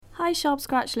Hi Sharp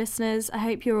Scratch listeners, I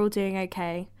hope you're all doing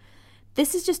okay.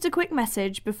 This is just a quick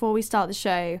message before we start the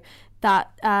show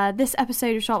that this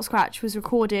episode of Sharp Scratch was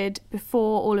recorded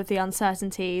before all of the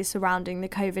uncertainty surrounding the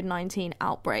COVID-19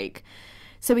 outbreak.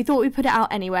 So we thought we'd put it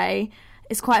out anyway.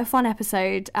 It's quite a fun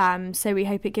episode, so we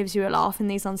hope it gives you a laugh in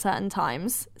these uncertain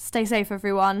times. Stay safe,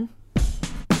 everyone.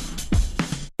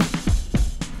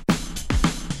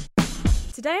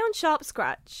 Today on Sharp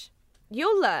Scratch,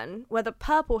 you'll learn whether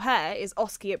purple hair is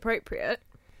OSCE appropriate,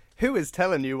 who is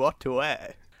telling you what to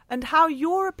wear, and how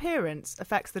your appearance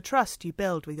affects the trust you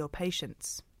build with your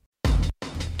patients.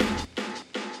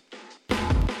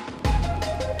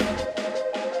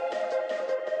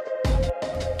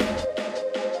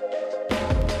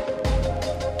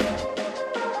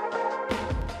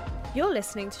 You're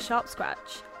listening to Sharp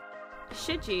Scratch.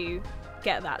 Should you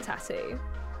get that tattoo?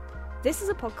 This is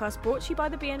a podcast brought to you by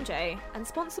the BMJ and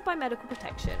sponsored by Medical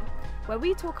Protection, where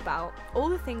we talk about all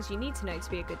the things you need to know to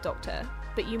be a good doctor,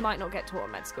 but you might not get taught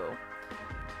at med school.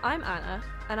 I'm Anna,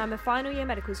 and I'm a final year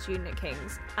medical student at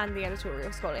King's and the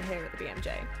editorial scholar here at the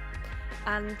BMJ.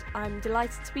 And I'm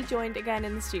delighted to be joined again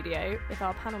in the studio with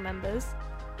our panel members,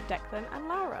 Declan and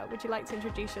Laura. Would you like to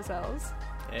introduce yourselves?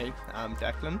 Hey, I'm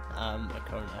Declan. I'm a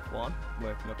current F1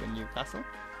 working up in Newcastle.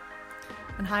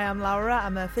 And hi, I'm Laura.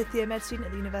 I'm a fifth year med student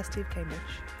at the University of Cambridge.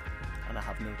 And I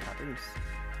have no tattoos.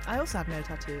 I also have no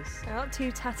tattoos. Well,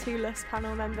 two tattoo-less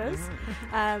panel members.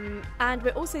 And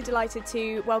we're also delighted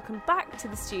to welcome back to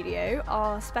the studio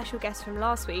our special guest from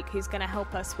last week, who's going to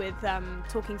help us with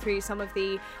talking through some of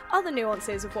the other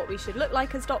nuances of what we should look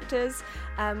like as doctors.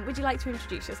 Would you like to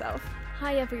introduce yourself?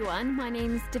 Hi everyone, my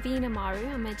name's Davina Maru.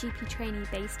 I'm a GP trainee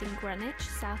based in Greenwich,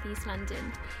 South East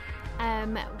London.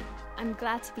 I'm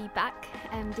glad to be back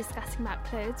discussing about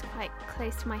clothes, quite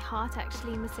close to my heart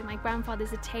actually. So my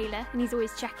grandfather's a tailor and he's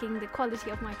always checking the quality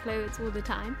of my clothes all the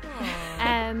time.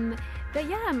 But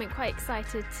yeah, I'm quite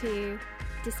excited to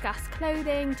discuss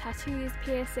clothing, tattoos,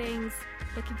 piercings.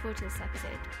 Looking forward to this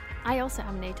episode. I also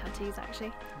have no tattoos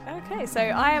actually. Okay, so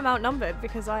I am outnumbered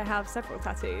because I have several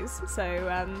tattoos. So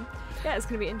yeah, it's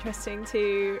going to be interesting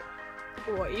to...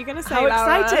 What are you going to say, How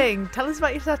Laura? exciting! Tell us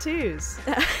about your tattoos.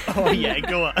 Oh yeah,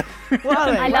 go on. What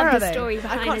are they? I Where love are the they? story I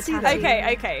behind can't the see them.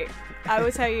 tattoo. Okay. I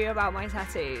will tell you about my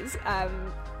tattoos.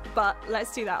 But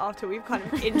let's do that after we've kind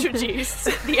of introduced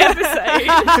the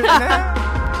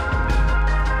episode.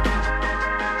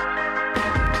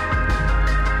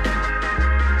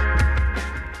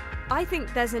 I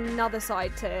think there's another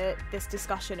side to this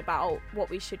discussion about what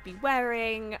we should be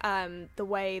wearing, the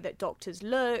way that doctors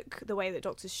look, the way that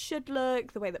doctors should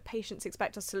look, the way that patients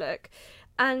expect us to look.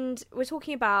 And we're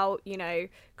talking about,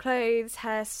 clothes,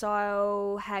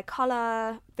 hairstyle, hair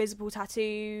colour, visible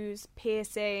tattoos,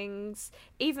 piercings,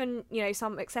 even,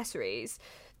 some accessories.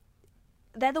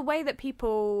 They're the way that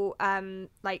people,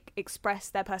 express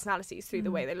their personalities through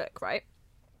the way they look, right?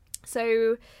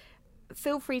 So...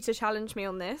 feel free to challenge me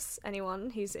on this,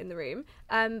 anyone who's in the room.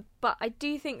 But I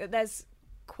do think that there's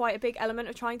quite a big element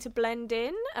of trying to blend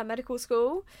in at medical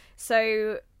school.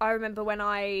 So I remember when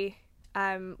I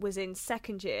was in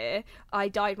second year, I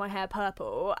dyed my hair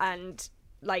purple and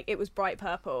it was bright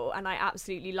purple and I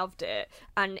absolutely loved it.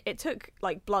 And it took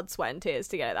blood, sweat and tears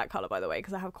to get it that colour, by the way,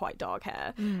 because I have quite dark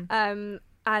hair.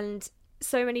 And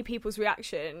so many people's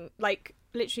reaction,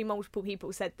 literally multiple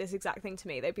people said this exact thing to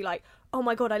me. They'd be like, oh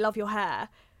my god, I love your hair,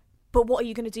 but what are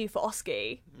you going to do for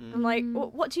OSCE? I'm like,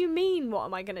 what do you mean, what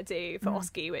am I going to do for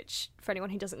OSCE? Which, for anyone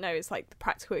who doesn't know, is the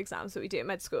practical exams that we do at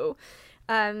med school.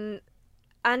 And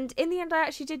in the end, I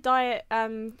actually did dye it.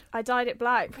 I dyed it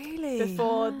black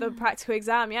before the practical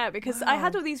exam, because I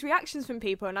had all these reactions from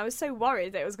people and I was so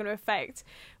worried that it was going to affect,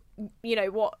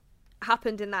 what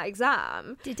happened in that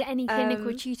exam. Did any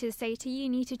clinical tutors say to you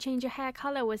need to change your hair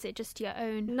colour? Was it just your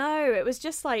own? No, it was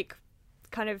just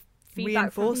kind of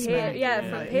feedback from peers,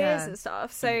 from peers and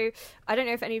stuff. So I don't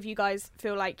know if any of you guys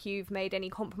feel like you've made any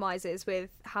compromises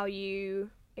with how you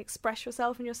express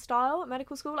yourself and your style at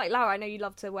medical school. Laura, I know you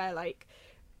love to wear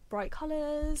bright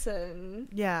colours and...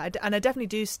 Yeah, and I definitely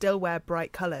do still wear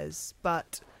bright colours,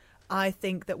 but I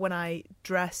think that when I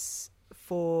dress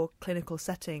for clinical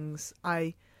settings,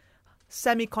 I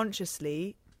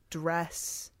semi-consciously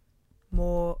dress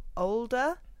more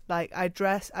older.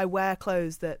 I wear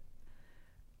clothes that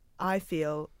I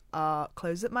feel are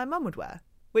clothes that my mum would wear,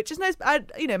 which is nice.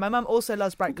 My mum also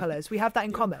loves bright colours. We have that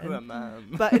in common.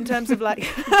 But in terms of your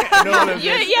mum,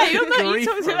 you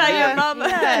talked about your mum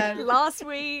last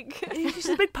week. She's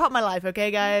a big part of my life,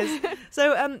 okay, guys?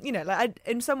 So,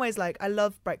 in some ways, I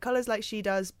love bright colours like she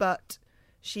does, but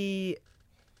she,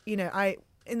 in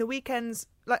the weekends,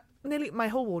 nearly my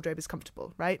whole wardrobe is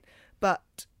comfortable, right?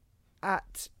 But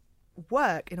at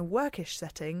work, in a workish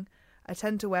setting, I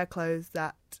tend to wear clothes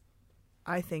that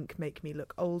I think make me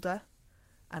look older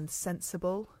and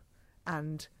sensible,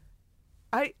 and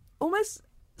I almost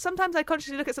sometimes I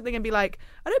consciously look at something and be like,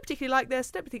 I don't particularly like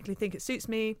this, I don't particularly think it suits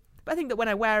me, but I think that when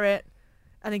I wear it,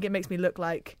 I think it makes me look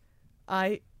like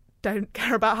I don't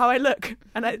care about how I look.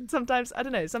 And I sometimes I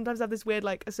have this weird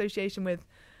like association with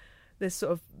this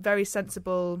sort of very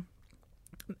sensible,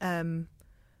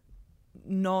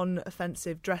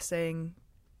 non-offensive dressing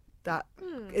that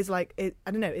is like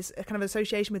it's a kind of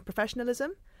association with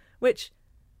professionalism, which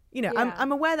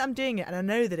I'm aware that I'm doing it, and I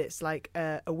know that it's like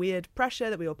a weird pressure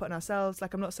that we all put on ourselves.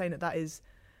 Like, I'm not saying that is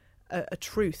a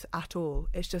truth at all.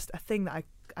 It's just a thing that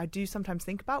I do sometimes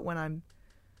think about when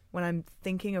I'm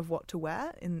thinking of what to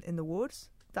wear in the wards.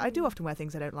 That I do often wear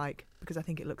things I don't like because I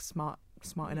think it looks smart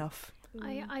enough.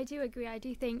 I do agree. I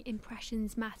do think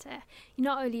impressions matter. You're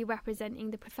not only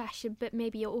representing the profession, but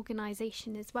maybe your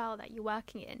organisation as well that you're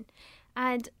working in.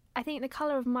 And I think the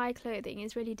colour of my clothing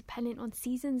is really dependent on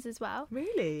seasons as well.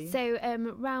 Really? So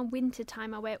around winter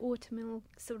time I wear autumnal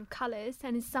sort of colours,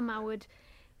 and in summer I would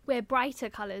wear brighter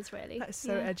colours, really. That is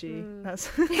so edgy. That's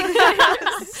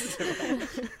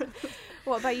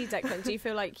What about you, Declan? Do you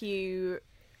feel like you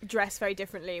dress very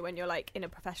differently when you're like in a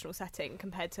professional setting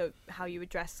compared to how you would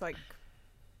dress like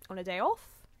on a day off?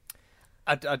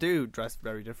 I do dress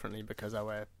very differently because I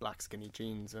wear black skinny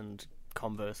jeans and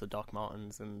Converse or Doc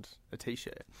Martens and a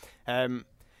t-shirt.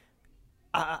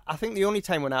 I think the only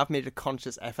time when I've made a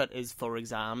conscious effort is for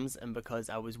exams, and because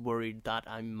I was worried that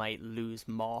I might lose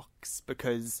marks,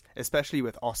 because especially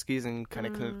with OSCEs and kind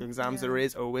of clinical exams, there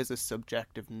is always a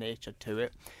subjective nature to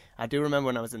it. I do remember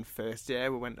when I was in first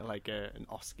year, we went to like an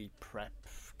OSCE prep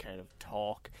kind of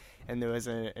talk, and there was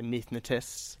an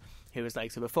anaesthetist who was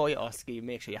like, so before your OSCE,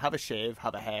 make sure you have a shave,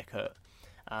 have a haircut,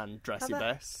 and dress your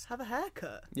best. Have a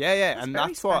haircut. Yeah, That's and very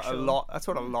that's what special. that's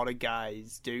what a lot of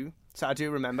guys do. So I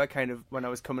do remember kind of when I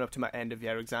was coming up to my end of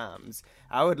year exams,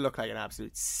 I would look like an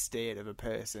absolute state of a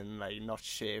person, like not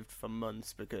shaved for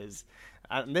months, because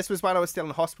and this was while I was still in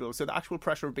the hospital, so the actual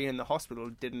pressure of being in the hospital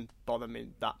didn't bother me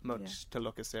that much to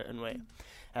look a certain way.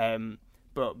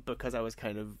 But because I was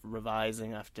kind of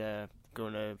revising after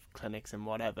going to clinics and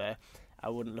whatever, I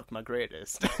wouldn't look my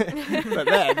greatest. But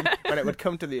then, when it would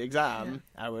come to the exam,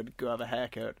 I would go have a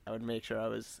haircut. I would make sure I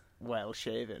was well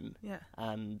shaven. Yeah.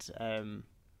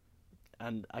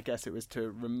 And I guess it was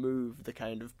to remove the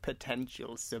kind of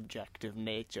potential subjective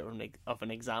nature of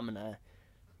an examiner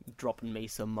dropping me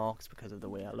some marks because of the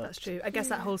way I looked. That's true. I guess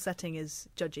that whole setting is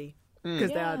judgy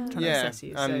because they are trying to assess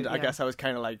you. And so, I guess I was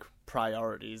kind of like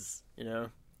priorities,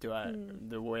 do I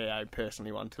the way I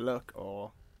personally want to look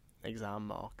or exam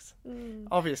marks.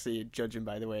 Obviously, judging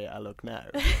by the way I look now,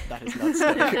 that is not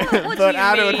stuck. But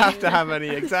I don't have to have any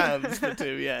exams for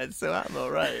 2 years, so I'm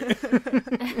all right.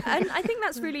 And I think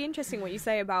that's really interesting what you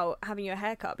say about having your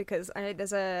hair cut, because I know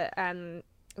there's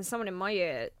someone in my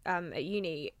year at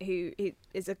uni who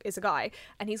is a guy,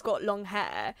 and he's got long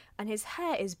hair, and his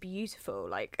hair is beautiful.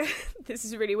 Like, this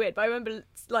is really weird, but I remember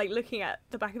like looking at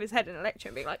the back of his head in a lecture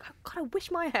and being like, oh, God, I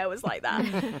wish my hair was like that.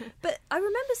 But I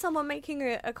remember someone making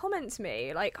a comment to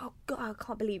me like, oh God, I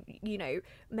can't believe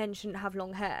men shouldn't have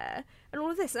long hair and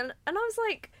all of this, and I was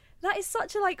like, that is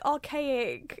such a like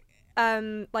archaic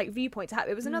like viewpoint to have.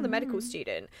 It was another medical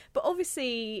student, but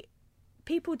obviously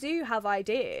people do have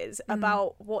ideas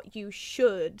about what you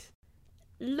should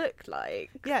look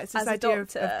like. Yeah, it's this as a idea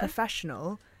of doctor.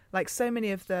 professional. Like, so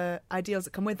many of the ideals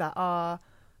that come with that are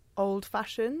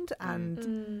old-fashioned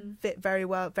and fit very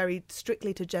well, very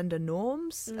strictly to gender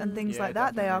norms and things like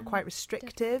that. Definitely. They are quite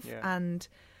restrictive, and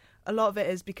a lot of it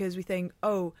is because we think,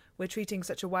 oh, we're treating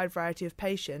such a wide variety of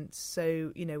patients,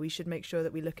 so we should make sure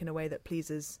that we look in a way that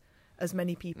pleases as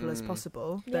many people as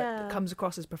possible, that comes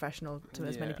across as professional to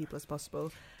as many people as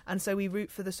possible. And so we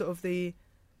root for the sort of the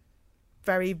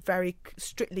very, very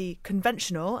strictly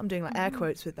conventional, I'm doing like air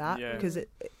quotes with that, because it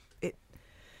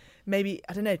maybe,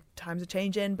 I don't know, times are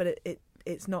changing, but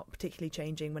it's not particularly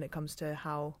changing when it comes to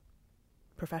how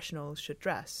professionals should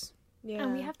dress. Yeah.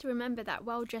 And we have to remember that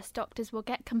well-dressed doctors will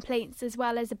get complaints as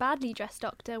well as a badly dressed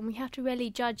doctor, and we have to really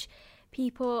judge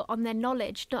people on their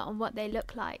knowledge, not on what they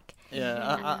look like.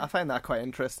 Yeah, I find that quite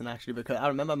interesting actually, because I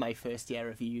remember my first year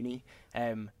of uni,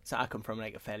 so I come from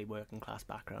like a fairly working class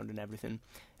background and everything,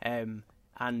 and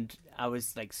I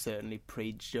was like certainly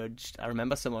prejudged. I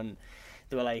remember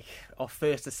they were like, our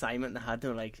first assignment they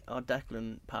were like, oh,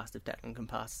 Declan passed. If Declan can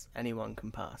pass, anyone can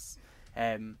pass.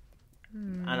 And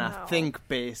I think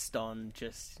based on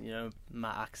just, my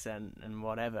accent and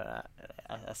whatever,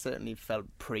 I certainly felt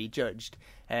prejudged.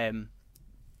 And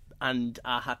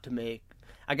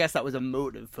I I guess that was a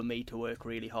motive for me to work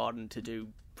really hard and to do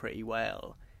pretty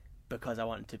well, because I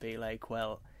wanted to be like,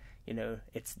 well, you know,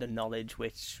 it's the knowledge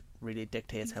which really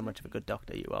dictates how much of a good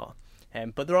doctor you are.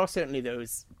 But there are certainly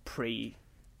those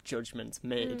pre-judgments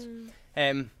made.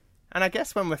 And I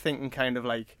guess when we're thinking kind of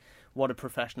like what a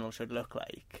professional should look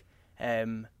like, I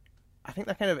think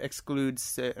that kind of excludes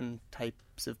certain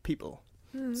types of people.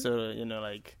 So, you know,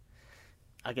 like,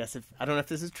 I guess I don't know if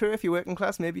this is true, if you work in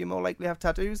class, maybe you're more likely to have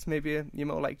tattoos, maybe you're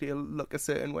more likely to look a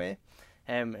certain way.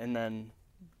 And then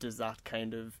does that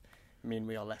kind of mean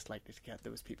we are less likely to get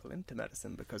those people into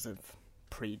medicine because of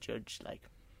prejudged, like,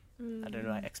 I don't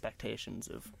know, expectations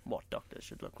of what doctors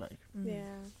should look like?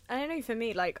 Yeah. And I know for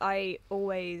me, like, I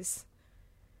always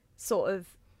sort of,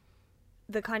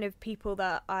 the kind of people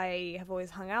that I have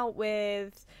always hung out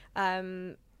with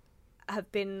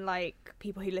have been, like,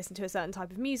 people who listen to a certain type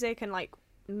of music and, like,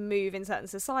 move in certain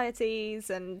societies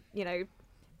and, you know,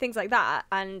 things like that.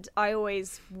 And I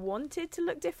always wanted to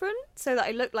look different so that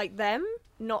I looked like them,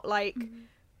 not like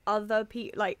other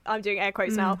people, like, I'm doing air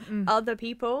quotes now, other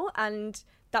people. And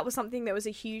that was something that was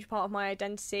a huge part of my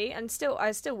identity, and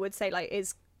I still would say, like,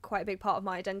 is quite a big part of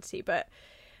my identity. But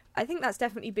I think that's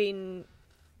definitely been,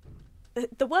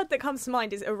 the word that comes to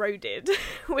mind is eroded,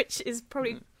 which is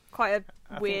probably quite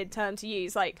a weird term to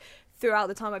use, like, throughout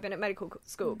the time I've been at medical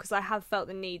school, because I have felt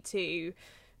the need to, you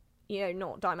know,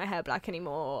 not dye my hair black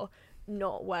anymore,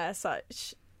 not wear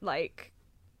such, like,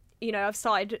 you know,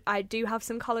 I do have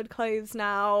some coloured clothes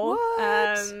now.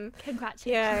 What? Congratulations.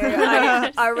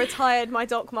 Yeah, I retired my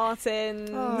Doc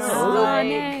Martens. Oh, like,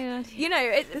 no. You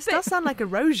know, This does sound like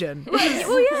erosion.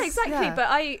 well, yeah, exactly. Yeah. But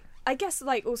I guess,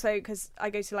 like, also because I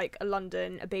go to, like, a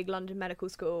big London medical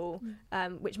school,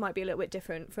 which might be a little bit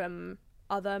different from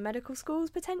other medical schools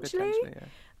potentially.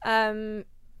 Yeah.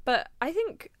 But I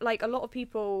think, like, a lot of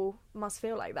people must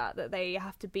feel like that they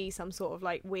have to be some sort of,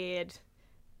 like, weird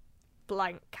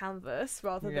blank canvas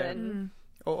rather than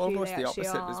or who almost they the actually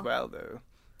opposite as are. well, though.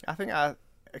 I think I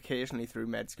occasionally through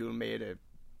med school made a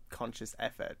conscious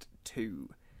effort to,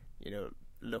 you know,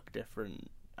 look different.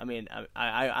 I mean,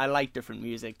 I like different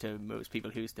music to most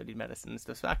people who studied medicine and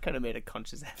stuff, so I kind of made a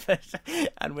conscious effort.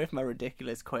 And with my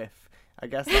ridiculous quiff, I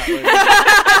guess that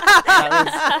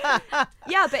was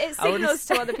yeah, but it signals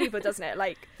to other people, doesn't it?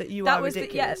 Like, that you that are was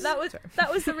ridiculous.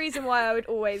 that was the reason why I would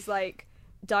always, like,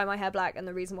 dye my hair black, and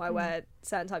the reason why I wear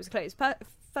certain types of clothes.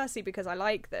 Firstly, because I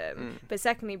like them, but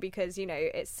secondly, because, you know,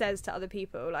 it says to other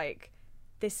people, like,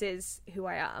 this is who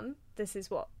I am, this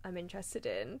is what I'm interested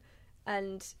in,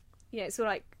 and, you know, it's sort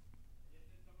of like,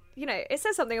 you know, it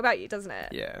says something about you, doesn't it?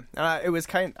 Yeah. And it was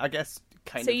kind of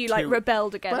So you, like,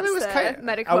 rebelled against well, it was the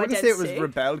medical I wouldn't identity. say it was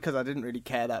rebelled, because I didn't really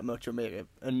care that much or make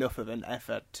enough of an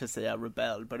effort to say I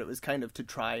rebelled, but it was kind of to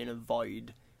try and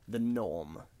avoid the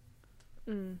norm,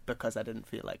 because I didn't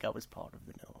feel like I was part of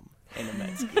the norm in a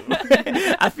med school.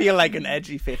 I feel like an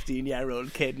edgy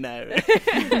 15-year-old kid now. I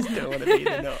just don't want to be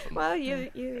the norm. Well,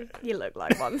 you look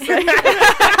like one. So.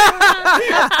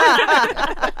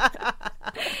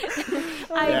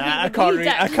 I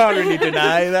can't really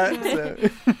deny that. So.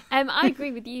 I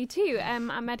agree with you too. At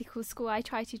medical school, I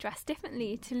try to dress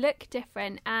differently, to look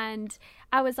different, and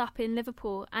I was up in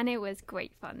Liverpool, and it was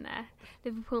great fun there.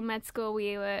 Liverpool Med School,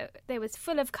 there was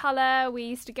full of colour. We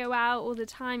used to go out all the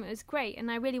time. It was great,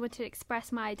 and I really wanted to express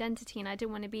my identity, and I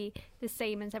didn't want to be the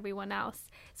same as everyone else.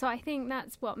 So I think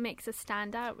that's what makes us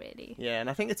stand out, really. Yeah, and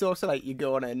I think it's also like you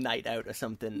go on a night out or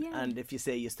something, and if you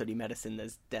say you study medicine,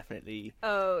 there's definitely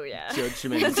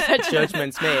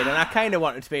judgments made, and I kind of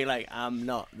wanted to be like, I'm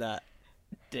not that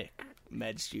dick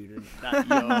med student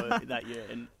that you're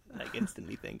like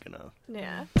instantly thinking of.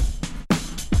 Yeah.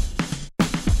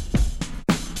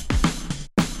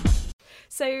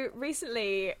 So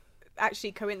recently,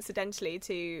 actually coincidentally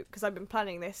because I've been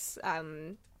planning this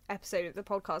episode of the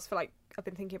podcast for, like, I've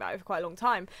been thinking about it for quite a long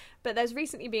time, but there's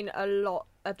recently been a lot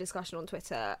of discussion on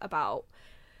Twitter about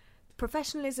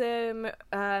professionalism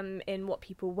in what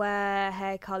people wear,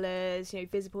 hair colours, you know,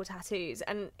 visible tattoos,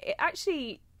 and it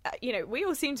actually, you know, we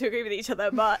all seem to agree with each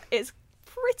other, but it's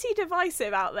pretty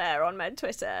divisive out there on med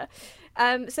Twitter.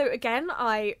 So again,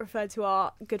 I refer to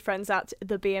our good friends at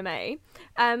the BMA,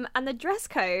 and the dress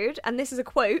code, and this is a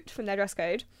quote from their dress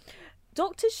code: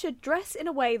 "Doctors should dress in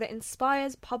a way that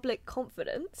inspires public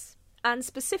confidence, and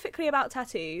specifically about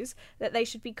tattoos, that they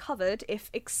should be covered if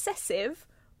excessive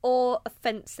or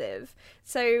offensive."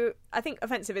 So I think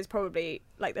offensive is probably,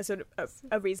 like, there's sort of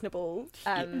a reasonable,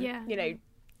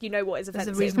 you know what is offensive.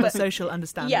 There's a reasonable but, social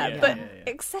understanding. Yeah, but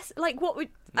excess, like, what would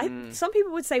some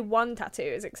people would say one tattoo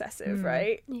is excessive,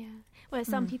 right? Yeah. Well,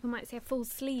 some people might say a full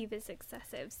sleeve is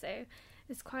excessive, so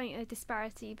there's quite a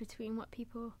disparity between what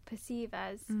people perceive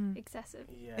as excessive.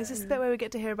 Yeah. Is this the bit where we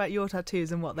get to hear about your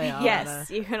tattoos and what they are? Yes,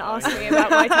 Anna? you can ask me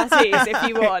about my tattoos if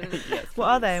you want. Yes, What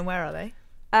are they and where are they?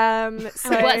 So And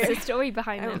what's the story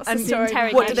behind them? what's And the story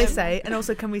behind what do they them? say? And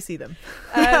also, can we see them?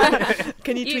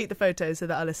 Can you tweet the photos so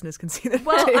that our listeners can see them?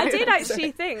 Well, too? I did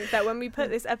actually think that when we put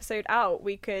this episode out,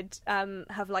 we could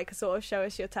have like a sort of show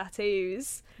us your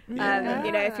tattoos. Yeah.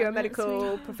 You know, if you're a that's medical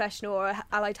really- professional or a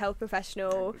allied health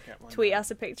professional, tweet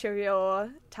us a picture of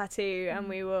your tattoo and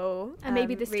we will And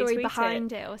maybe the story retweet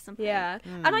behind it or something. Yeah,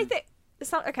 and I think.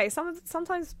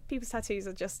 Sometimes people's tattoos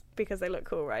are just because they look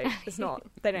cool, right? It's not.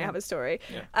 They don't have a story.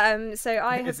 Yeah. So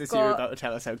I have Is this got. you about to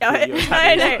tell us how cool your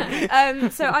tattoos No, no.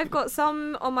 So I've got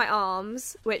some on my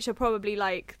arms, which are probably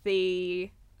like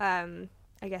the, I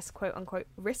guess, quote unquote,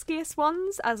 riskiest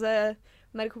ones as a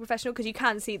medical professional because you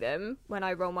can see them when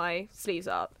I roll my sleeves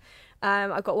up.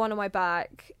 I've got one on my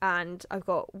back and I've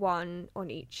got one on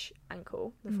each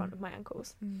ankle, the front of my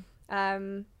ankles.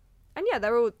 And yeah,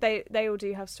 they all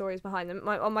do have stories behind them.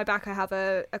 On my back, I have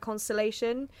a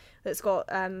constellation that's got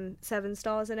 7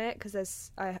 stars in it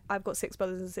because I've got 6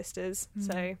 brothers and sisters,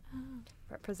 so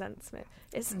represents me.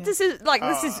 This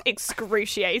is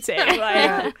excruciating.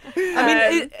 Like,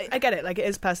 I mean, I get it. Like, it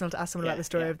is personal to ask someone about the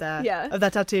story of their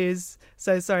tattoos.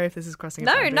 So sorry if this is crossing a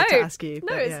boundary to ask you.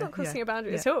 No, it's not crossing a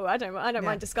boundary at all. I don't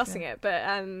mind discussing it, but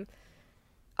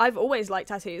I've always liked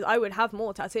tattoos. I would have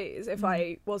more tattoos if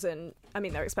I wasn't. I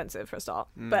mean, they're expensive for a start,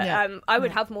 but I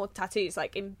would have more tattoos,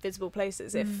 like in visible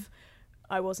places, if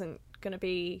I wasn't going to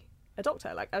be a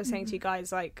doctor. Like I was saying to you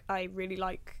guys, like I really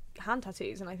like hand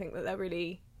tattoos, and I think that they're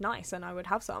really nice, and I would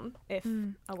have some if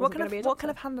I wasn't going to be a doctor. What kind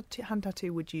of hand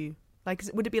tattoo would you like?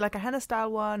 Would it be like a henna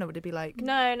style one, or would it be like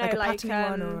no, like a like patterny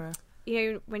one, or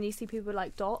you know, when you see people with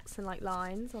like dots and like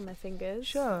lines on their fingers?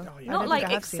 Sure. Oh, yeah. Not I don't like think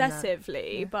I have seen that.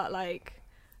 excessively, Yeah. but like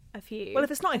a few. Well, if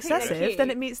it's not I think they're excessive, cute.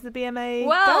 then it meets the BMA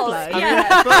Well, guidelines.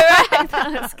 yeah.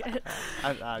 That's good.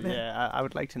 I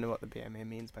would like to know what the BMA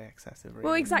means by excessive. Really.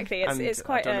 Well, exactly. It's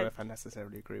quite. I don't know if I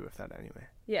necessarily agree with that anyway.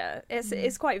 Yeah,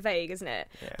 it's quite vague, isn't it?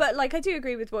 Yeah. But like, I do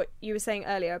agree with what you were saying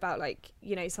earlier about like,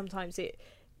 you know, sometimes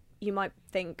you might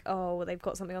think, oh, well, they've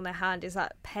got something on their hand. Is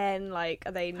that pen? Like,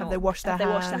 are they not? Have they washed their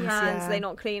hands? hands? Are they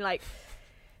not clean? Like,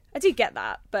 I do get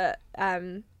that, but I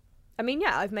mean,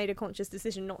 yeah, I've made a conscious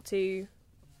decision not to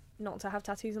have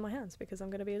tattoos on my hands because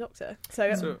I'm going to be a doctor.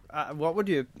 So what would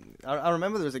you? I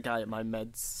remember there was a guy at my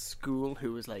med school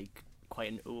who was like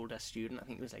quite an older student. I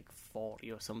think he was like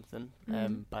 40 or something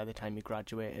by the time he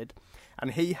graduated, and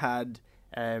he had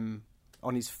on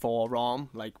his forearm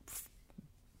like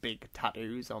big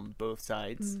tattoos on both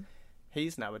sides.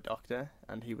 He's now a doctor,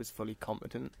 and he was fully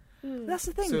competent. That's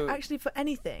the thing. So- Actually, for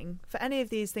any of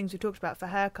these things we talked about, for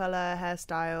hair colour,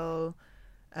 hairstyle,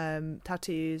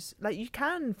 tattoos, like you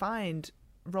can find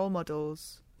role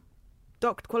models,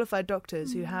 qualified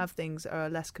doctors who have things that are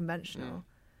less conventional.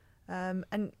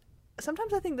 And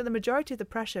sometimes I think that the majority of the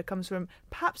pressure comes from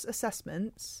perhaps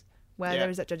assessments where there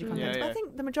is that judgy content. But I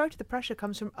think the majority of the pressure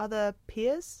comes from other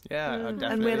peers. Yeah, definitely.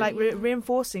 And we're like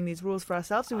reinforcing these rules for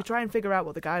ourselves. So we try and figure out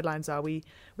what the guidelines are. We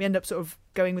end up sort of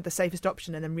going with the safest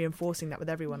option and then reinforcing that with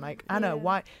everyone. Like, Anna,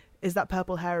 why is that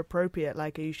purple hair appropriate?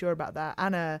 Like, are you sure about that?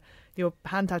 Anna, your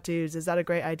hand tattoos, is that a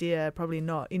great idea? Probably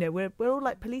not. You know, we're all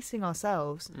like policing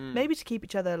ourselves, maybe to keep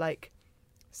each other like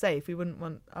safe. We wouldn't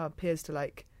want our peers to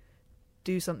like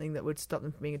do something that would stop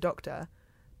them from being a doctor,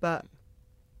 but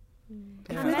if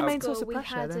In we're the med main school, source of we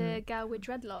pressure, had then a girl with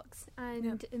dreadlocks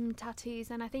and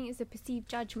tattoos, and I think it's the perceived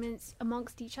judgments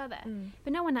amongst each other.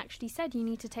 But no one actually said you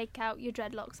need to take out your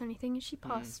dreadlocks or anything. And she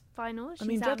passed final. I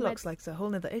mean, She's out dreadlocks like a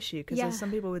whole other issue because Yeah. there's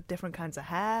some people with different kinds of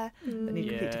hair that need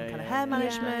complete different kind of hair yeah.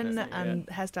 management Yeah. and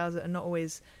hairstyles that are not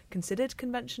always considered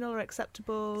conventional or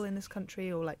acceptable in this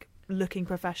country, or like looking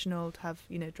professional to have,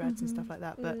 you know, dreads and stuff like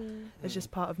that. But it's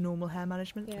just part of normal hair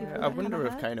management. Yeah. People I have wonder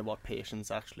if hair. kind of what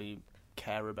patients actually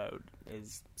care about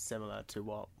is similar to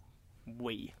what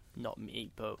we, not me,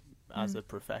 but as a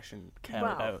profession, care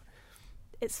Wow. about.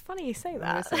 it's funny you say What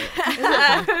that.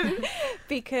 is it?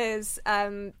 Because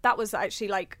that was actually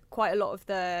like quite a lot of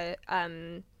the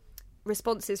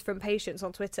responses from patients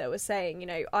on Twitter was saying, you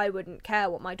know, I wouldn't care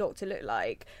what my doctor looked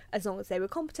like as long as they were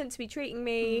competent to be treating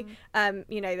me.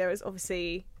 You know, there was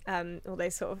obviously all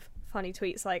those sort of funny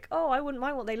tweets like, oh, I wouldn't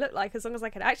mind what they look like as long as I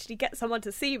could actually get someone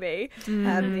to see me. You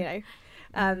know,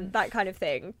 that kind of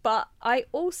thing. But I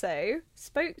also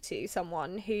spoke to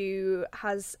someone who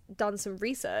has done some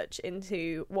research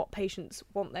into what patients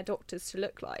want their doctors to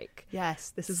look like.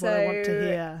 Yes, this is what I want to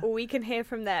hear. So we can hear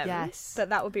from them. Yes. But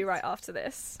that would be right after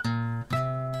this.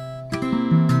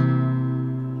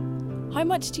 How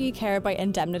much do you care about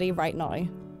indemnity right now?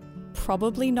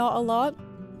 probably not a lot,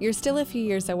 you're still a few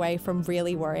years away from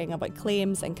really worrying about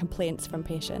claims and complaints from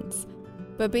patients.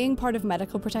 But being part of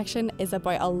medical protection is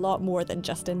about a lot more than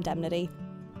just indemnity.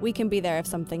 We can be there if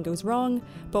something goes wrong,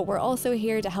 but we're also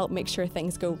here to help make sure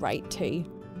things go right too.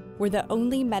 We're the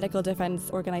only medical defence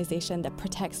organisation that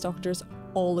protects doctors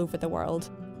all over the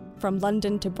world. From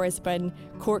London to Brisbane,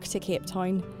 Cork to Cape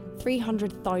Town,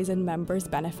 300,000 members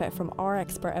benefit from our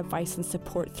expert advice and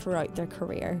support throughout their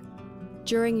career.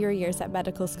 During your years at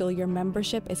medical school, your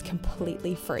membership is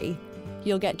completely free.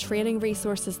 You'll get training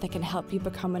resources that can help you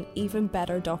become an even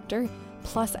better doctor,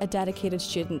 plus a dedicated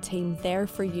student team there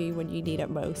for you when you need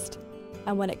it most.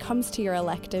 And when it comes to your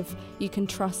elective, you can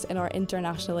trust in our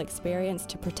international experience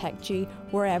to protect you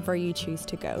wherever you choose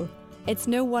to go. It's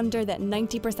no wonder that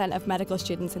 90% of medical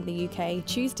students in the UK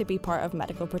choose to be part of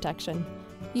medical protection.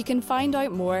 You can find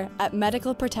out more at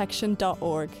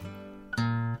medicalprotection.org.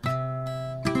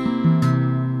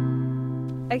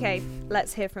 Okay,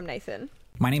 let's hear from Nathan.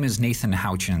 My name is Nathan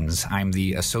Houchins. I'm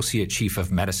the Associate Chief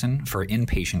of Medicine for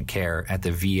Inpatient Care at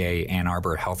the VA Ann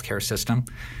Arbor Healthcare System,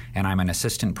 and I'm an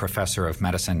Assistant Professor of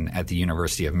Medicine at the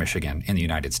University of Michigan in the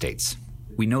United States.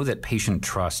 We know that patient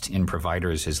trust in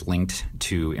providers is linked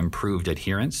to improved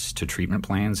adherence to treatment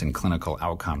plans and clinical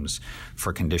outcomes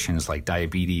for conditions like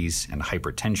diabetes and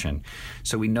hypertension.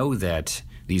 So we know that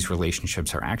these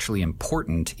relationships are actually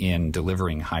important in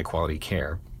delivering high-quality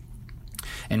care.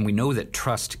 And we know that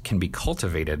trust can be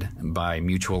cultivated by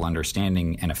mutual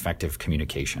understanding and effective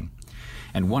communication.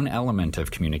 And one element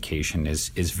of communication is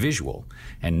visual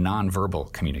and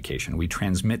nonverbal communication. We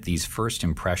transmit these first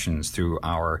impressions through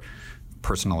our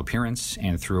personal appearance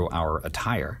and through our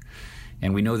attire.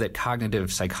 And we know that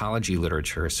cognitive psychology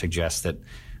literature suggests that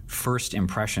first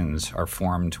impressions are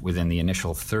formed within the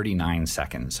initial 39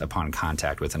 seconds upon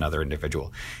contact with another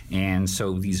individual. And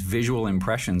so these visual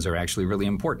impressions are actually really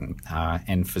important.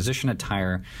 And physician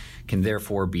attire can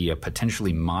therefore be a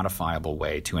potentially modifiable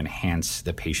way to enhance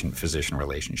the patient-physician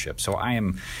relationship. So I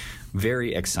am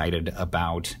very excited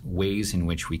about ways in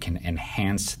which we can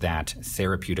enhance that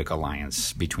therapeutic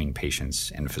alliance between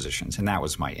patients and physicians. And that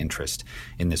was my interest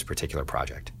in this particular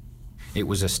project. It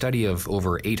was a study of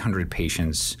over 800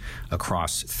 patients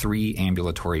across 3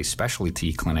 ambulatory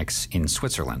specialty clinics in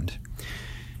Switzerland.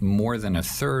 More than a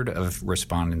third of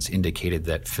respondents indicated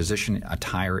that physician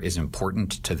attire is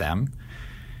important to them,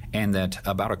 and that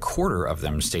about a quarter of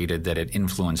them stated that it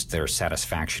influenced their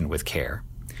satisfaction with care.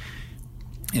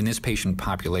 In this patient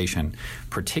population,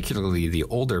 particularly the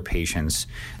older patients,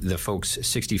 the folks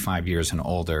 65 years and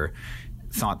older,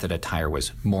 thought that attire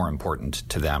was more important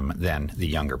to them than the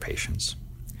younger patients.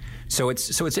 So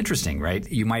it's interesting, right?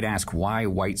 You might ask why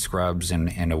white scrubs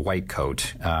and a white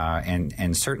coat,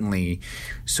 and certainly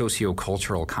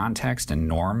sociocultural context and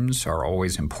norms are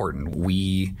always important.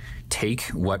 We take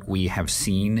what we have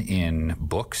seen in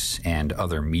books and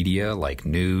other media like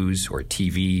news or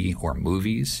TV or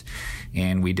movies,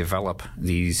 and we develop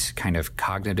these kind of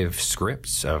cognitive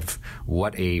scripts of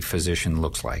what a physician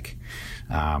looks like.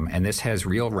 And this has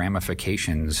real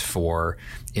ramifications for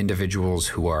individuals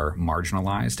who are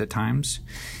marginalized at times.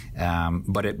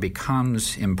 But it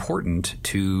becomes important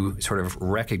to sort of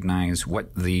recognize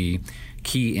what the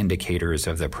key indicators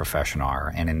of the profession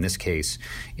are. And in this case,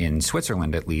 in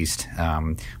Switzerland at least,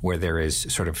 where there is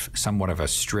sort of somewhat of a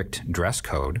strict dress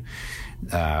code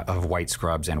of white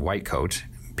scrubs and white coat,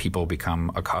 people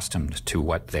become accustomed to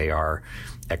what they are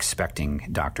expecting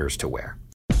doctors to wear.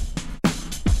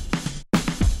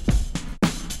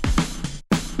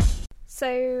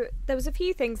 So there was a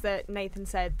few things that Nathan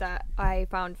said that I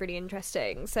found really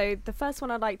interesting. So the first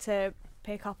one I'd like to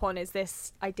pick up on is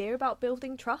this idea about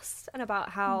building trust and about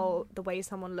how the way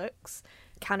someone looks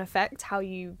can affect how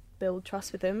you build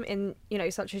trust with them in, you know,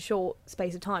 such a short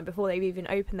space of time before they've even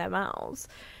opened their mouths.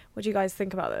 What do you guys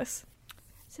think about this?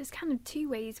 So it's kind of 2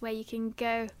 ways where you can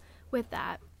go with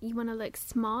that. You want to look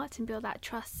smart and build that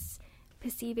trust,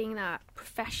 perceiving that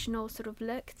professional sort of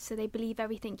look so they believe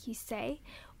everything you say,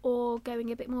 or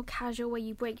going a bit more casual where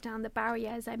you break down the barrier,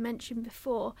 as I mentioned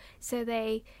before, so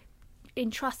they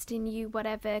entrust in you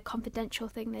whatever confidential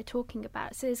thing they're talking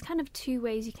about. So there's kind of 2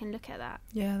 ways you can look at that.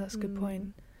 Yeah, that's a good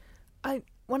point.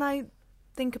 When I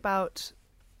think about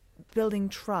building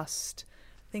trust,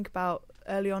 think about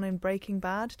early on in Breaking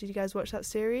Bad. Did you guys watch that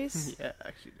series? Yeah, I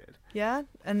actually did. Yeah?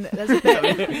 And there's a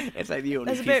bit... It's like the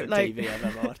only There's a piece bit of like- TV I've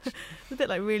ever watched. It's a bit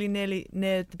like really nearly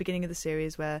near the beginning of the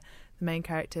series where the main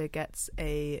character gets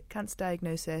a cancer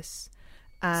diagnosis.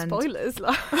 And Spoilers.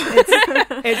 Like.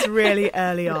 it's really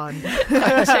early on.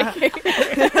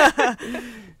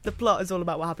 The plot is all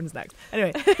about what happens next.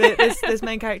 Anyway, this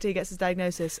main character gets his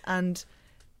diagnosis, and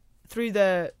through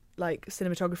the like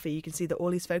cinematography, you can see that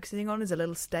all he's focusing on is a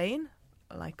little stain,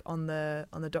 like on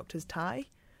the doctor's tie,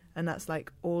 and that's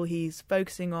like all he's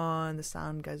focusing on. The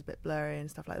sound goes a bit blurry and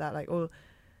stuff like that, like all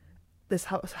this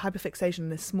hyperfixation on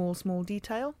this small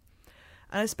detail.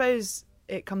 And I suppose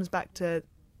it comes back to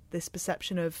this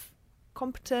perception of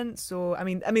competence, or I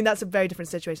mean that's a very different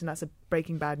situation. That's a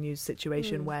Breaking Bad news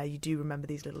situation where you do remember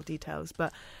these little details,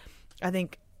 but I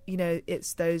think, you know,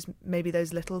 it's those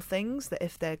little things that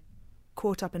if they're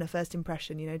caught up in a first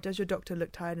impression, you know, does your doctor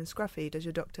look tired and scruffy? Does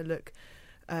your doctor look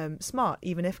smart,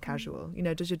 even if casual? You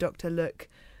know, does your doctor look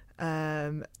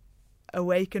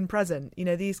awake and present? You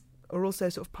know, these are also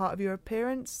sort of part of your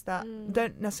appearance that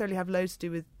don't necessarily have loads to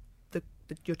do with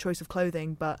your choice of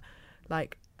clothing, but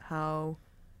like how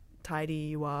tidy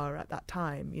you are at that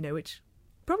time, you know, which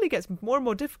probably gets more and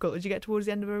more difficult as you get towards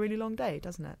the end of a really long day,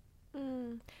 doesn't it?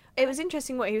 It was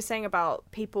interesting what he was saying about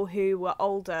people who were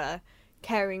older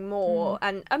caring more,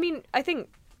 and I mean, I think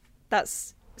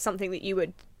that's something that you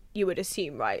would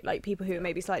assume, right? Like people who are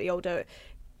maybe slightly older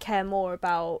care more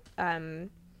about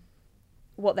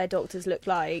what their doctors look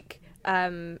like,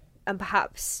 and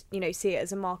perhaps, you know, see it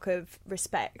as a mark of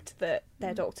respect that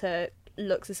their doctor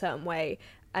looks a certain way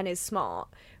and is smart.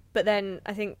 But then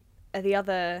I think at the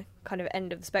other kind of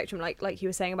end of the spectrum, like you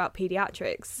were saying about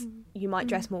pediatrics, you might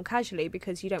dress more casually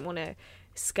because you don't want to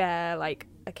scare like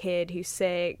a kid who's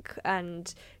sick.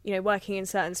 And, you know, working in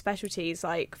certain specialties,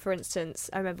 like for instance,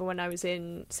 I remember when I was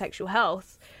in sexual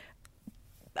health,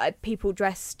 people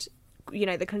dressed, you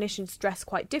know, the clinicians dressed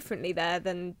quite differently there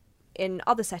than in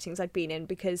other settings I'd been in,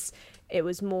 because it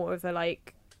was more of a,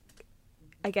 like,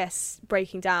 I guess,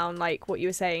 breaking down like what you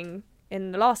were saying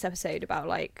in the last episode about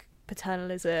like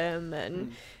paternalism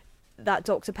and that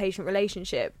doctor-patient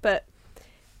relationship. But,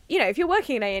 you know, if you're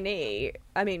working in A&E,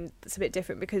 I mean, it's a bit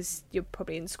different because you're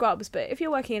probably in scrubs, but if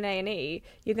you're working in A&E,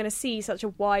 you're going to see such a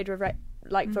wide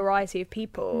variety of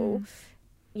people.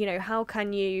 You know, how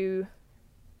can you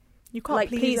can't like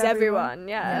please everyone?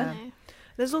 Yeah.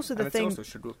 There's also the thing. It's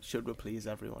also should we please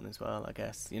everyone as well, I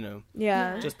guess, you know.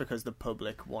 Yeah. Just because the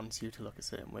public wants you to look a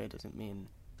certain way doesn't mean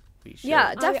we should.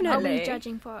 Yeah, definitely. Are we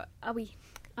judging for? Are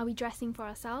we dressing for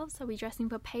ourselves? Are we dressing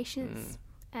for patients?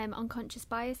 Unconscious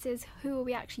biases. Who are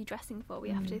we actually dressing for? We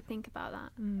have to think about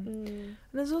that. And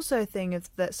there's also a thing of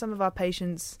that some of our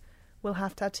patients will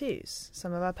have tattoos.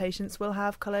 Some of our patients will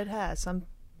have coloured hair. Some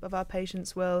of our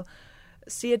patients will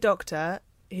see a doctor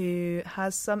who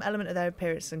has some element of their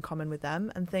appearance in common with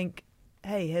them and think,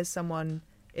 hey, here's someone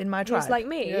in my tribe. Who's like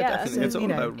me, Yeah, definitely. So, it's all you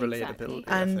know, about relatability. Exactly.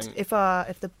 I And think.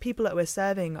 if the people that we're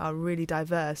serving are really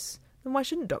diverse, then why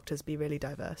shouldn't doctors be really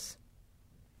diverse?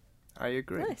 I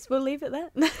agree. Nice. We'll leave it there.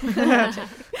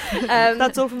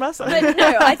 That's all from us. But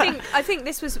no, I think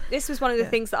this was one of the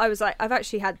things that I was like, I've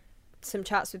actually had some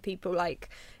chats with people like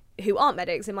who aren't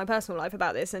medics in my personal life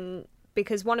about this, and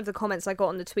because one of the comments I got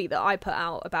on the tweet that I put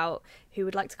out about who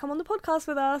would like to come on the podcast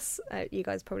with us, you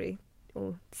guys probably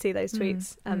all see those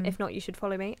tweets. If not, you should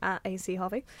follow me at AC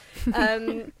Harvey.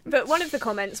 But one of the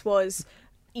comments was,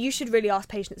 you should really ask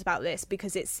patients about this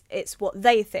because it's what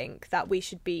they think that we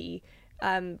should be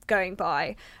going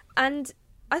by. And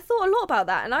I thought a lot about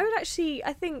that, and I would actually,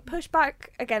 I think, push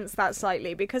back against that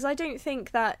slightly, because I don't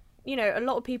think that, you know, a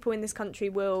lot of people in this country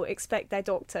will expect their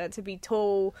doctor to be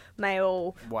tall,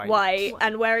 male, white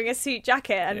and wearing a suit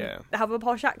jacket and have a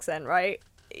posh accent, right?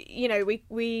 You know,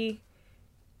 we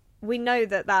know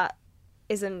that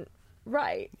isn't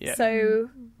right. Yeah. So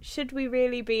should we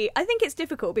really be... I think it's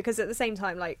difficult because at the same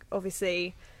time, like,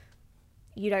 obviously,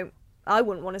 I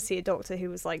wouldn't want to see a doctor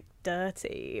who was, like,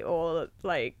 dirty or,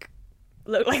 like,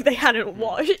 look like they hadn't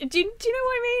washed. Do you know what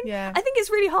I mean? Yeah. I think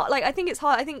it's really hard. Like, I think it's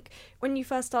hard. I think when you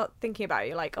first start thinking about it,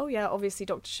 you're like, oh yeah, obviously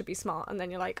doctors should be smart, and then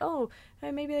you're like, oh,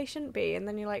 maybe they shouldn't be, and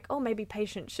then you're like, oh, maybe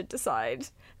patients should decide,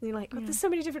 and you're like, oh, there's so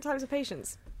many different types of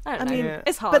patients. I don't know.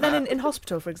 It's hard. But then in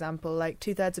hospital, for example, like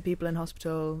 2/3 of people in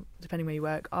hospital, depending where you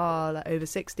work, are like over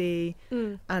 60,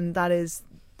 and that is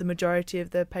the majority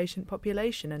of the patient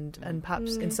population, and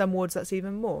perhaps in some wards that's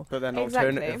even more. But then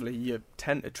alternatively, you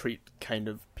tend to treat kind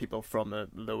of people from a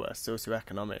lower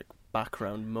socioeconomic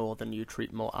background more than you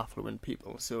treat more affluent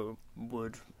people. So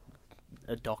would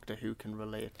a doctor who can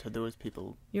relate to those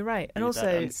people... You're right. And also...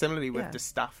 And similarly with the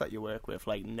staff that you work with,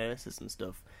 like nurses and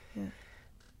stuff,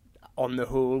 on the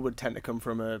whole would tend to come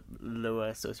from a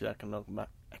lower socioeconomic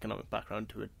background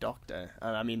to a doctor.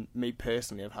 And I mean, me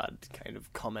personally, I've had kind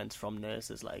of comments from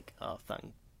nurses like, oh,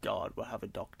 thank God we'll have a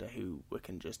doctor who we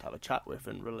can just have a chat with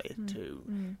and relate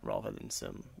to, rather than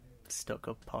some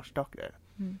stuck-up posh doctor.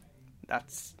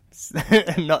 That's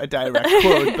not a direct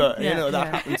quote, but you know,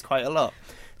 that happens quite a lot.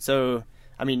 So,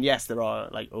 I mean, yes, there are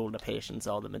like older patients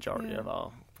are the majority of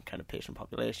our kind of patient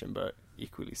population, but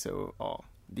equally so are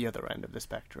the other end of the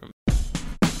spectrum.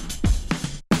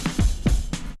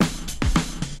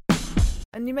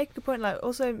 And you make a good point, like,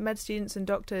 also med students and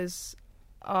doctors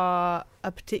are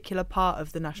a particular part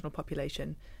of the national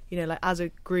population. You know, like, as a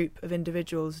group of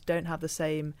individuals don't have the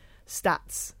same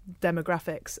stats,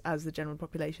 demographics as the general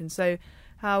population. So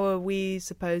how are we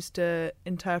supposed to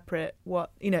interpret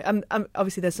what, you know,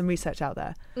 obviously there's some research out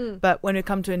there, but when it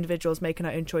comes to individuals making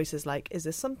our own choices, like, is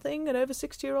this something an over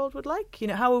 60-year-old would like? You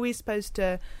know, how are we supposed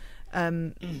to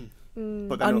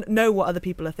know what other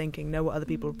people are thinking, know what other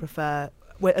people prefer,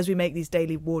 as we make these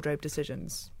daily wardrobe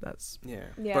decisions? That's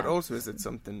But also, is it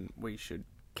something we should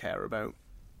care about?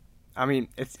 I mean,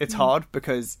 it's hard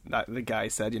because, like the guy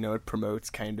said, you know, it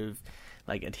promotes kind of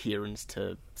like adherence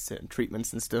to certain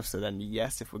treatments and stuff. So then,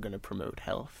 yes, if we're going to promote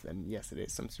health, then yes, it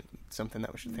is something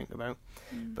that we should think about.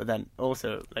 But then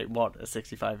also, like, what a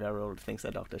 65-year-old thinks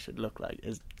their doctor should look like,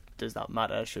 does that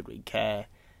matter? Should we care?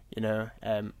 You know,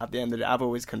 at the end of the day, I've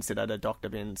always considered a doctor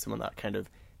being someone that kind of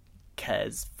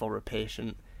cares for a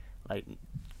patient, like,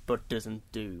 but doesn't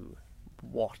do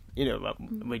what, you know,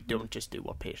 we don't just do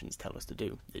what patients tell us to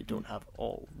do. They don't have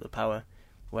all the power.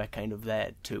 We're kind of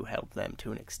there to help them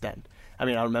to an extent. I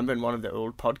mean, I remember in one of the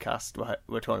old podcasts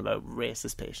we're talking about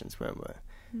racist patients, weren't we?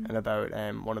 And about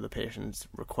one of the patients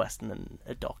requesting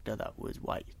a doctor that was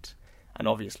white, and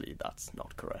obviously that's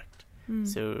not correct.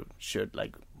 So should,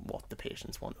 like, what the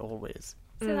patients want always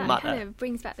So that matter? kind of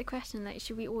brings back the question, like,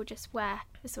 should we all just wear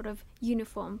a sort of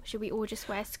uniform? Should we all just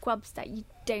wear scrubs that you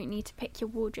don't need to pick your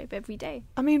wardrobe every day?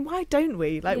 I mean, why don't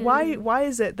we? Like, why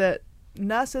is it that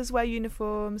nurses wear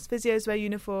uniforms, physios wear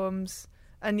uniforms,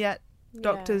 and yet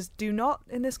doctors do not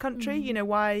in this country? You know,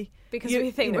 why? Because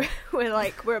we think, you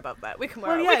know, we're above that. We can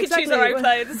wear Well, we can choose our own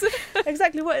clothes.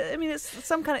 exactly. What I mean, it's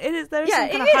some kind of there is Yeah, some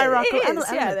kind it of is, hierarchical it is. element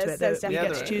Yeah, to it. there's That we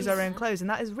definitely get to choose our own clothes, and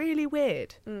that is really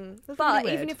weird. That's But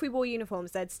really even weird. if we wore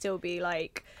uniforms, there'd still be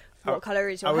like, what colour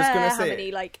is your I was hair? gonna How say-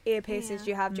 many like ear piercings do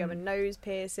you have? Do you have a nose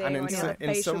piercing? And Or in, do you have in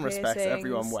facial some respects, piercings?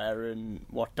 everyone wearing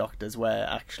what doctors wear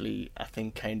actually, I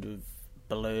think, kind of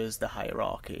blurs the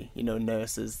hierarchy. You know,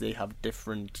 nurses, they have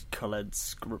different coloured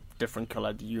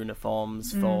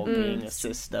uniforms for being a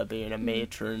sister, being a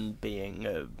matron, being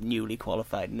a newly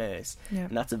qualified nurse,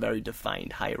 and that's a very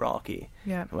defined hierarchy.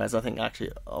 Whereas I think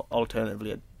actually,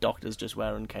 alternatively, a doctor's just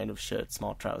wearing kind of shirt,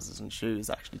 smart trousers, and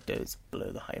shoes actually does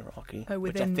blur the hierarchy. within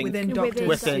which I think doctors,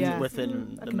 within yeah.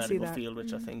 within I the can see medical that. field,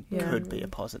 which I think Yeah. could be a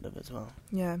positive as well.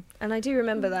 Yeah. And I do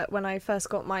remember that when I first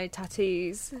got my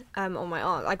tattoos on my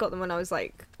arm, I got them when I was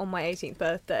like on my 18th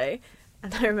birthday,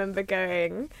 and I remember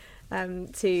going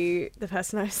to the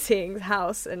person I was seeing's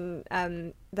house,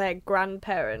 and their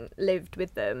grandparent lived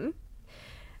with them,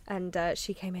 and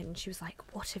she came in and she was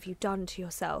like, "What have you done to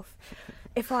yourself?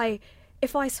 If I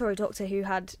saw a doctor who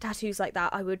had tattoos like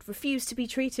that, I would refuse to be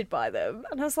treated by them."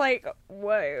 And I was like,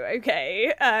 whoa,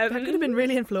 okay. That could have been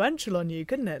really influential on you,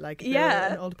 couldn't it? Like, if you were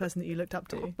Yeah. an older person that you looked up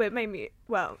to. But it made me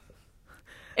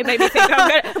think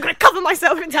I'm going to cover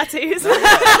myself in tattoos.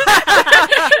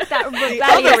 That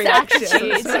rebellious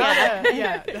attitude.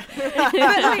 Yeah.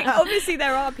 But like, obviously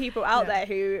there are people out there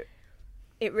who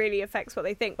it really affects what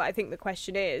they think, but I think the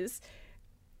question is,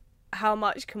 how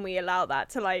much can we allow that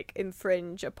to like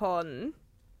infringe upon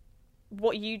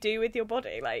what you do with your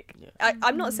body? Like,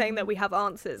 I'm not saying that we have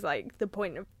answers. Like, the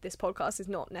point of this podcast is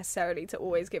not necessarily to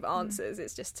always give answers.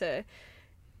 It's just to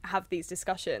have these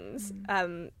discussions.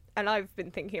 And I've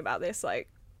been thinking about this like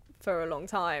for a long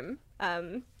time.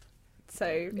 So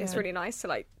it's really nice to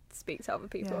like speak to other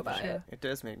people about it. It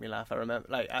does make me laugh. I remember,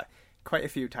 like, quite a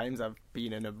few times I've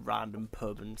been in a random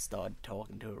pub and started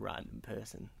talking to a random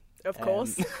person. Of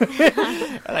course.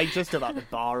 Like, just about the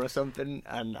bar or something.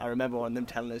 And I remember one of them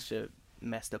telling us she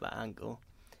messed up her ankle.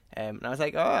 And I was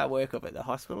like, oh, I work up at the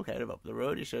hospital, kind of up the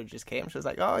road. You should have just came. She was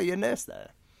like, oh, you're a nurse there.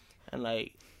 And,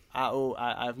 like,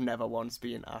 I've never once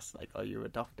been asked, like, are you a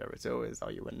doctor? It's always,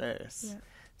 are you a nurse? Yeah.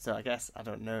 So I guess, I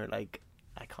don't know, like,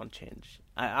 I can't change.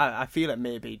 I feel it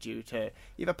may be due to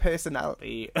either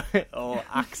personality or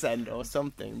accent or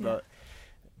something, but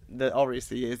there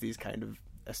obviously is these kind of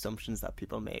assumptions that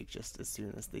people make just as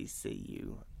soon as they see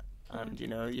you. And, you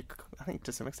know, I think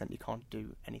to some extent you can't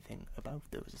do anything about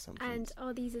those assumptions. And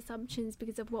are these assumptions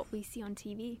because of what we see on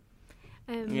TV?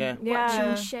 Yeah.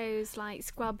 Watching shows like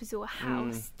Scrubs or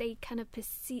House, they kind of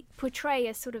portray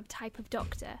a sort of type of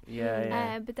doctor.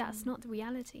 But that's not the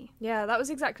reality. Yeah, that was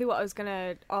exactly what I was going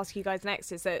to ask you guys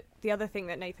next, is that the other thing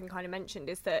that Nathan kind of mentioned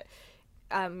is that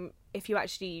if you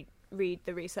actually read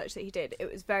the research that he did, it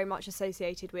was very much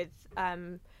associated with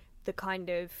the kind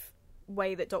of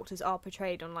way that doctors are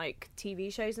portrayed on like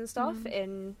TV shows and stuff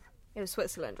in It was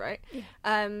Switzerland, right? Yeah.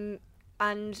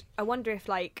 And I wonder if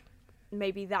like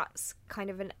maybe that's kind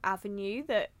of an avenue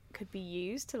that could be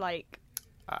used to like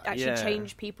actually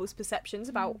change people's perceptions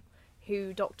about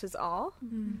who doctors are.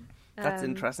 That's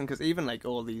interesting, because even like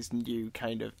all these new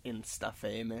kind of Insta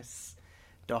famous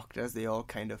doctors, they all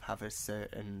kind of have a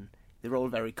certain, they're all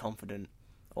very confident,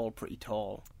 all pretty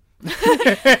tall. An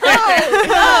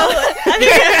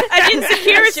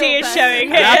insecurity is showing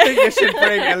here. I think you should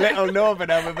bring a little Norman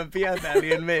out with a beard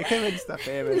belly and make him Insta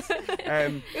famous.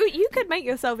 You could make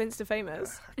yourself Insta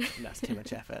famous. That's too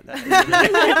much effort.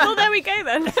 Well, there we go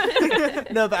then.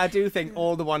 No, but I do think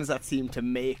all the ones that seem to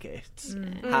make it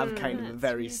have kind of a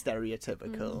very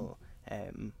stereotypical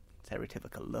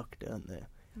look, don't they?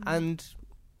 And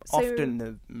often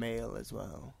the male as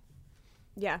well.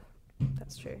 Yeah,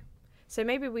 that's true. So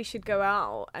maybe we should go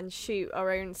out and shoot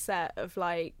our own set of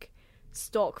like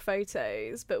stock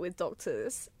photos, but with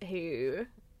doctors who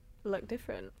look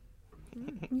different.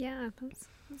 Yeah,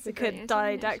 that's We a great could dye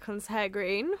idea. Declan's hair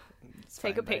green, It's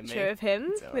take a fine by picture me. of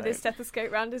him It's all with his right.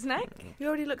 stethoscope round his neck. He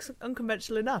already looks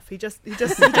unconventional enough. He just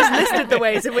listed the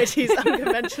ways in which he's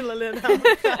unconventional enough.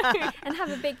 And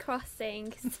have a big cross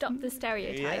saying "Stop the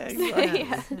stereotypes." Yeah,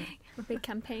 exactly. A big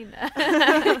campaign there.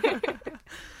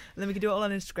 And then we could do it all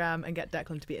on Instagram and get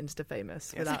Declan to be Insta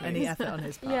famous without any effort on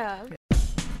his part. Yeah.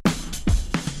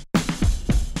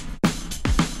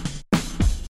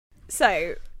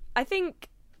 So I think,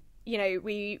 you know,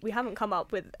 we haven't come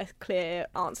up with a clear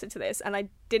answer to this, and I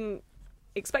didn't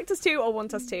expect us to or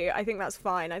want us to. I think that's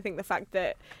fine. I think the fact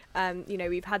that, you know,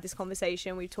 we've had this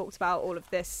conversation, we've talked about all of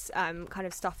this kind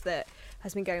of stuff that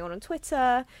has been going on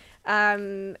Twitter.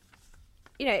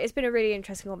 You know, it's been a really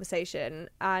interesting conversation,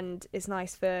 and it's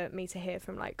nice for me to hear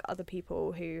from like other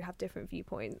people who have different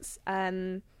viewpoints.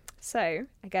 So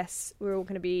I guess we're all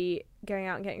going to be going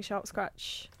out and getting Sharp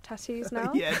Scratch tattoos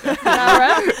now. Yeah,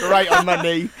 Laura? right on my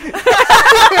knee.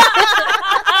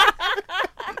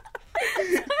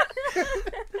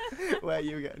 Where are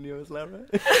you getting yours, Laura?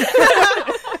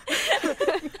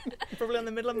 Probably on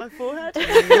the middle of my forehead.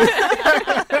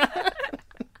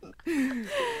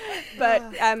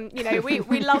 But you know,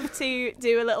 we love to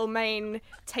do a little main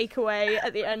takeaway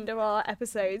at the end of our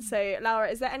episode. So Laura,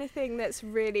 is there anything that's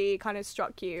really kind of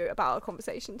struck you about our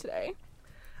conversation today?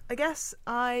 I guess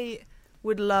I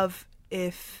would love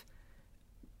if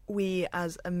we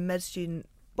as a med student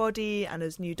body and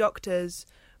as new doctors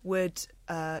would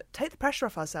take the pressure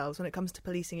off ourselves when it comes to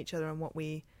policing each other and what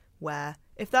we wear.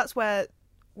 If that's where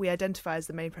we identify as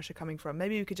the main pressure coming from,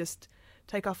 maybe we could just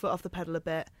take our foot off the pedal a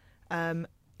bit.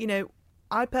 You know,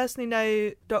 I personally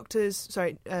know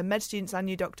med students and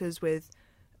new doctors with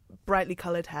brightly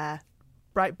coloured hair,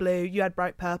 bright blue. You had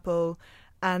bright purple,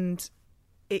 and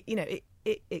it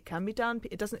it can be done.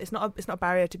 It's not a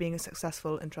barrier to being a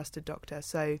successful and trusted doctor.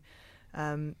 So,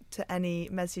 to any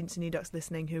med students and new docs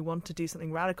listening who want to do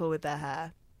something radical with their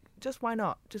hair, just why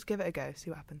not? Just give it a go. See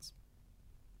what happens.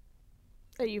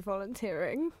 Are you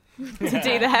volunteering to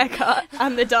do the haircut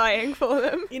and the dyeing for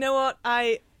them? You know what?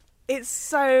 A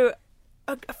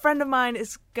friend of mine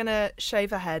is gonna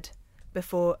shave her head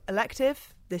before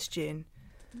elective this June,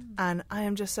 and I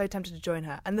am just so tempted to join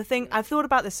her. And the thing, I've thought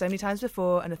about this so many times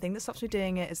before, and the thing that stops me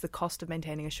doing it is the cost of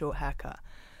maintaining a short haircut.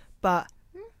 But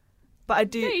I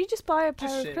do. No, you just buy a pair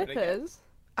Just of shave it again. clippers.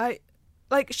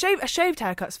 A shaved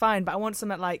haircut's fine, but I want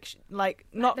something like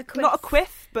not the not a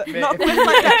quiff, but Mate, not a if quiff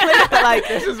like Declan, but like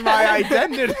This is my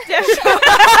identity.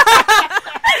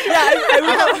 I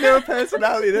I have no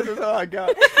personality. This is all I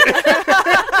got.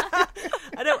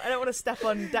 I don't want to step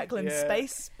on Declan's Yeah.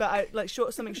 space, but I like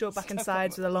something short back and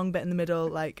sides with a long bit in the middle,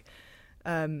 like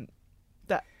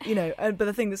that, you know. But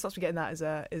the thing that stops me getting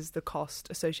that is the cost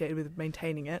associated with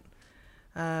maintaining it.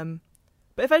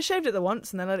 But if I shaved it the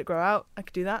once and then let it grow out, I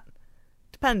could do that.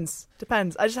 Depends.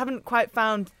 I just haven't quite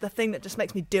found the thing that just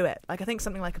makes me do it. Like I think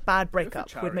something like a bad breakup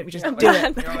would make me just do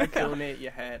it. You know, like donate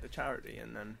your hair to charity,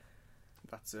 and then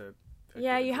that's a.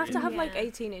 Yeah, you have to have Yeah. like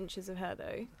 18 inches of hair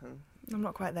though. I'm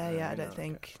not quite there No, yet, I no, don't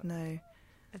think. okay. No.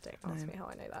 Don't ask me how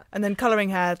I know that. And then colouring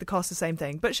hair, the cost the same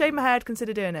thing. But shave my hair, I'd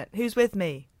consider doing it. Who's with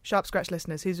me? Sharp Scratch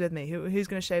listeners, who's with me? Who's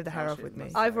going to shave the hair I'll off shave with me?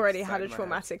 myself. I've already Side had a of my head.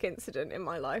 traumatic incident in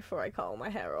my life where I cut all my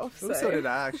hair off. Oh, so did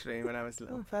I actually when I was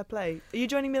little. Oh, fair play. Are you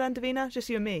joining me then, Davina? Just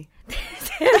you and me?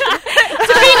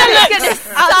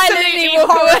 Absolutely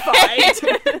horrified.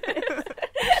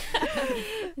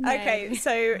 No. Okay,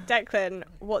 so Declan,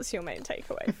 what's your main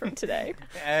takeaway from today?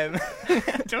 I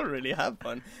don't really have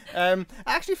one. I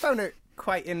actually found it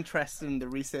quite interesting, the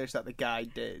research that the guy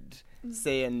did,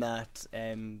 saying that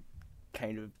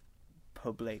kind of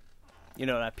public, you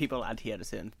know, that people adhere to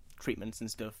certain treatments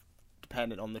and stuff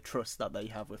dependent on the trust that they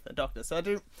have with their doctor. So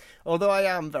although I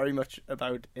am very much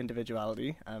about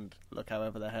individuality and look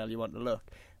however the hell you want to look,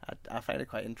 I find it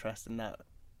quite interesting that,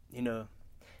 you know,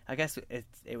 I guess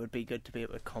it would be good to be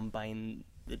able to combine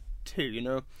the two, you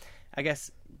know. I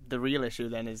guess the real issue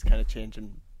then is kind of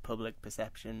changing public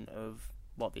perception of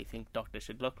what they think doctors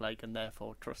should look like and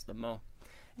therefore trust them more.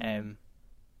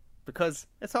 Because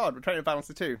it's hard, we're trying to balance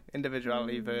the two,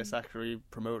 individuality versus actually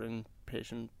promoting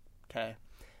patient care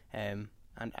and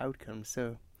outcomes.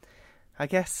 So I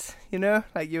guess, you know,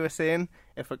 like you were saying,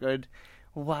 if we could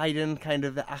widen kind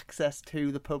of the access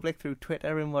to the public through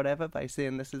Twitter and whatever by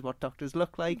saying this is what doctors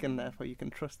look like and therefore you can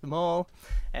trust them all,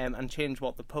 and change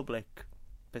what the public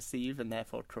perceive and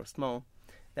therefore trust more,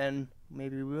 then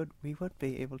maybe we would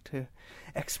be able to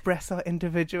express our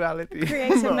individuality.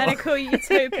 Create a medical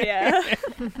utopia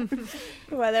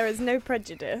where there is no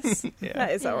prejudice. Yeah.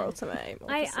 That is our ultimate aim.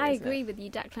 I agree with you,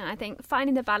 Declan. I think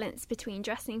finding the balance between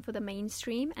dressing for the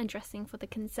mainstream and dressing for the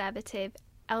conservative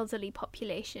elderly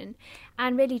population,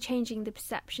 and really changing the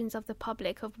perceptions of the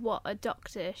public of what a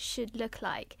doctor should look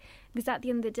like. Because at the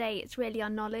end of the day, it's really our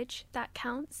knowledge that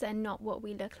counts and not what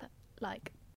we look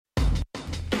like.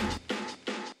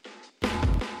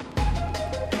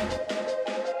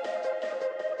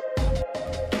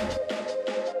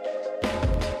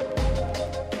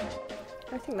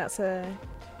 I think that's a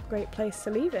great place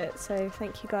to leave it. So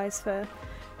thank you guys for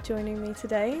joining me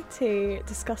today to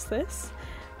discuss this.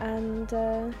 And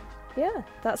yeah,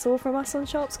 that's all from us on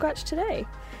Sharp Scratch today.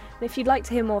 And if you'd like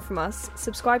to hear more from us,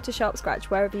 subscribe to Sharp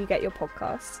Scratch wherever you get your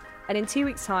podcasts. And in 2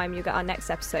 weeks' time, you'll get our next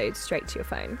episode straight to your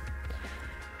phone.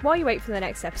 While you wait for the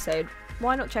next episode,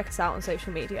 why not check us out on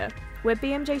social media? We're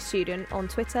BMJ Student on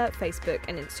Twitter, Facebook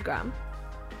and Instagram.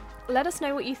 Let us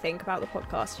know what you think about the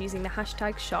podcast using the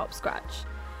hashtag Sharp Scratch.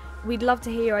 We'd love to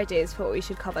hear your ideas for what we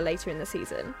should cover later in the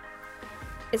season.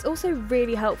 It's also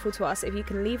really helpful to us if you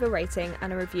can leave a rating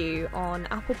and a review on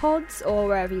Apple Pods or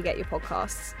wherever you get your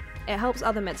podcasts. It helps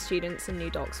other med students and new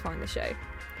docs find the show.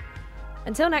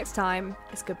 Until next time,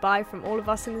 it's goodbye from all of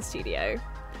us in the studio.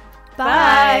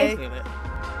 Bye! Bye.